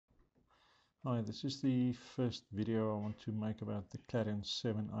Hi, this is the first video I want to make about the Clarion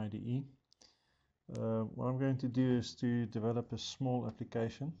 7 IDE. What I'm going to do is to develop a small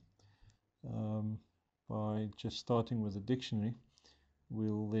application by just starting with a dictionary.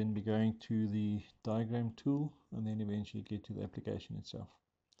 We'll then be going to the diagram tool and then eventually get to the application itself.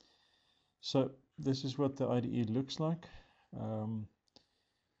 So this is what the IDE looks like.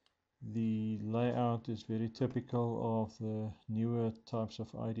 The layout is very typical of the newer types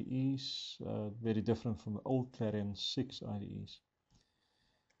of IDEs, very different from the old Clarion 6 IDEs.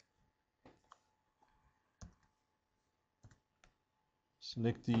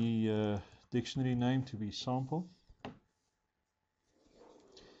 Select the dictionary name to be sample.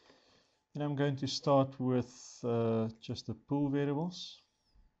 And I'm going to start with just the pool variables.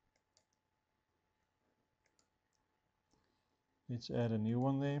 Let's add a new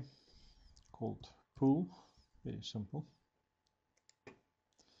one there called pool. Very simple.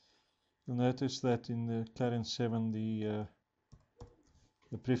 You'll notice that in the Clarion 7 the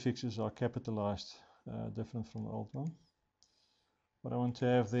prefixes are capitalized, different from the old one. What I want to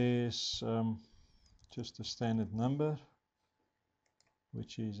have there is just a standard number,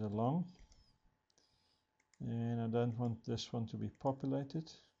 which is a long, and I don't want this one to be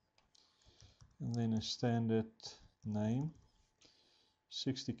populated, and then a standard name,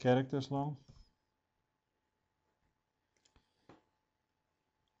 60 characters long,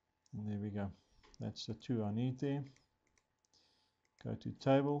 and there we go. That's the two I need there. Go to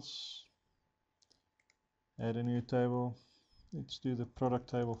tables, add a new table. Let's do the product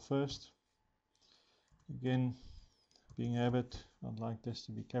table first. Again, being habit, I'd like this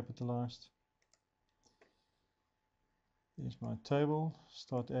to be capitalized. Here's my table.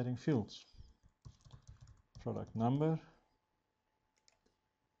 Start adding fields. Product number,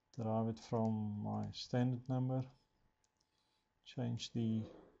 derive it from my standard number. Change the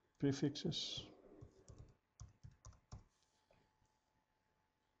prefixes.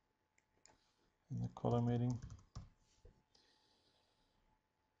 In the column heading.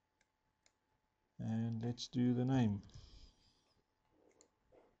 And let's do the name.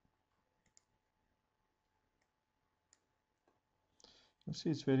 You'll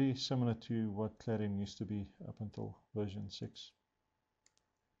see it's very similar to what Clarion used to be up until version 6.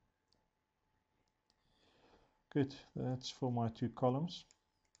 Good, that's for my two columns.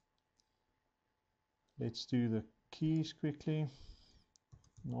 Let's do the keys quickly.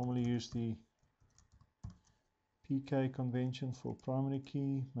 Normally use the PK convention for primary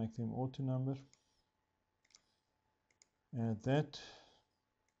key, make them auto number. Add that.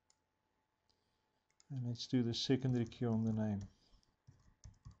 And let's do the secondary key on the name.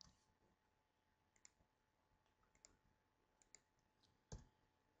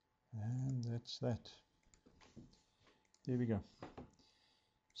 And that's that. There we go.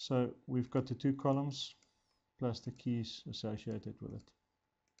 So we've got the two columns plus the keys associated with it.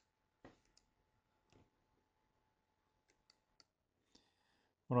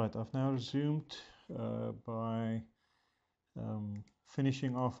 Alright, I've now resumed by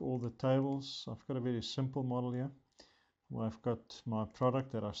finishing off all the tables. I've got a very simple model here. Where I've got my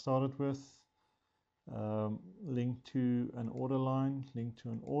product that I started with, linked to an order line, linked to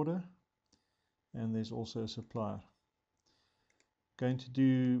an order, and there's also a supplier. Going to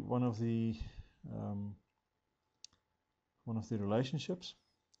do one of the relationships.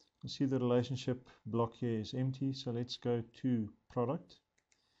 You see the relationship block here is empty, so let's go to product.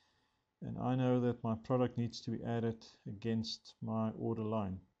 And I know that my product needs to be added against my order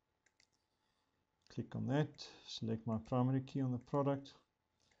line. Click on that, select my primary key on the product.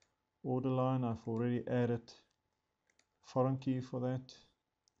 Order line, I've already added foreign key for that.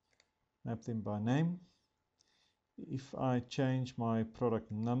 Map them by name. If I change my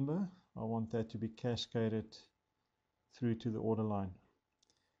product number, I want that to be cascaded through to the order line.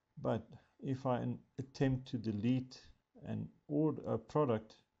 But if I attempt to delete a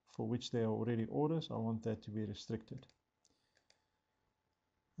product for which there are already orders, I want that to be restricted.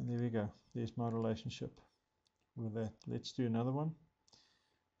 And there we go. There's my relationship with that. Let's do another one.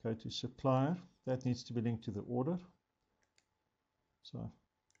 Go to supplier. That needs to be linked to the order. So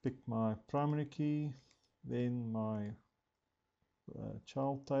pick my primary key, then my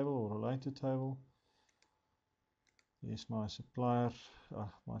child table or related table. Here's my supplier,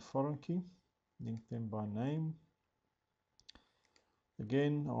 my foreign key. Link them by name.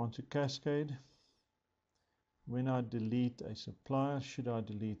 Again, I want to cascade. When I delete a supplier, should I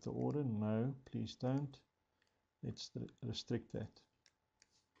delete the order? No, please don't. Let's restrict that.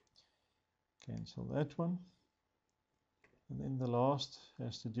 Cancel that one. And then the last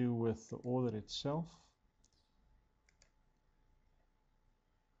has to do with the order itself.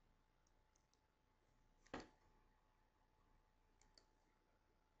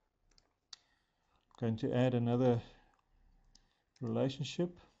 going to add another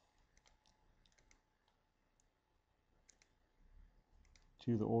relationship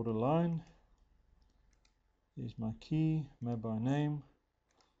to the order line. Here's my key, map by name,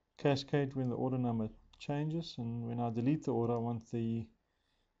 cascade when the order number changes, and when I delete the order I want the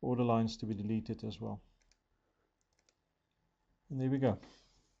order lines to be deleted as well. And there we go.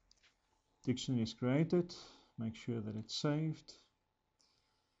 Dictionary is created. Make sure that it's saved.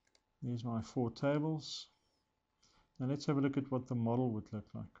 There's my 4 tables. Now let's have a look at what the model would look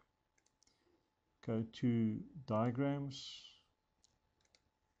like. Go to diagrams,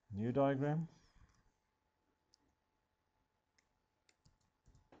 new diagram.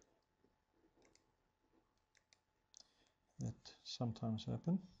 That sometimes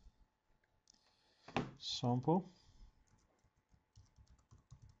happens. Sample.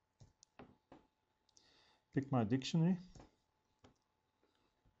 Pick my dictionary.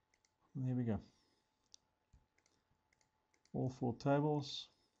 And there we go. All 4 tables,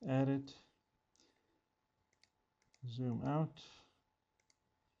 add it, zoom out,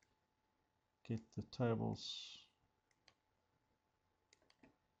 get the tables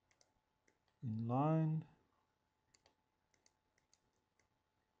in line,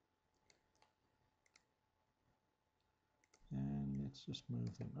 and let's just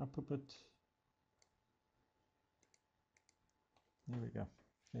move them up a bit. There we go.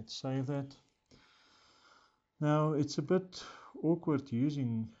 Let's save that. Now it's a bit awkward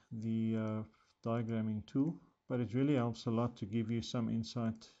using the diagramming tool, but it really helps a lot to give you some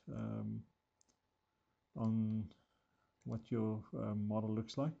insight on what your model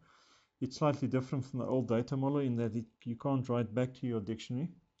looks like. It's slightly different from the old data model in that you can't write back to your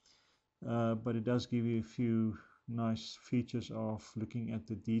dictionary, but it does give you a few nice features of looking at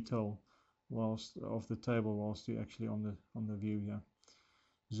the detail of the table whilst you're actually on the view here.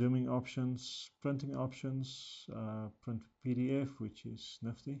 Zooming options, printing options, print PDF, which is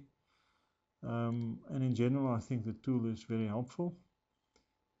nifty. And in general, I think the tool is very helpful,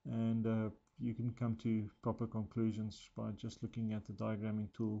 and you can come to proper conclusions by just looking at the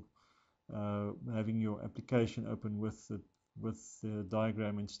diagramming tool, having your application open with the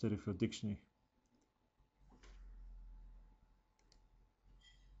diagram instead of your dictionary.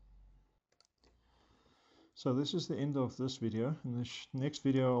 So this is the end of this video. In the next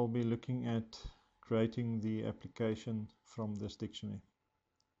video I'll be looking at creating the application from this dictionary.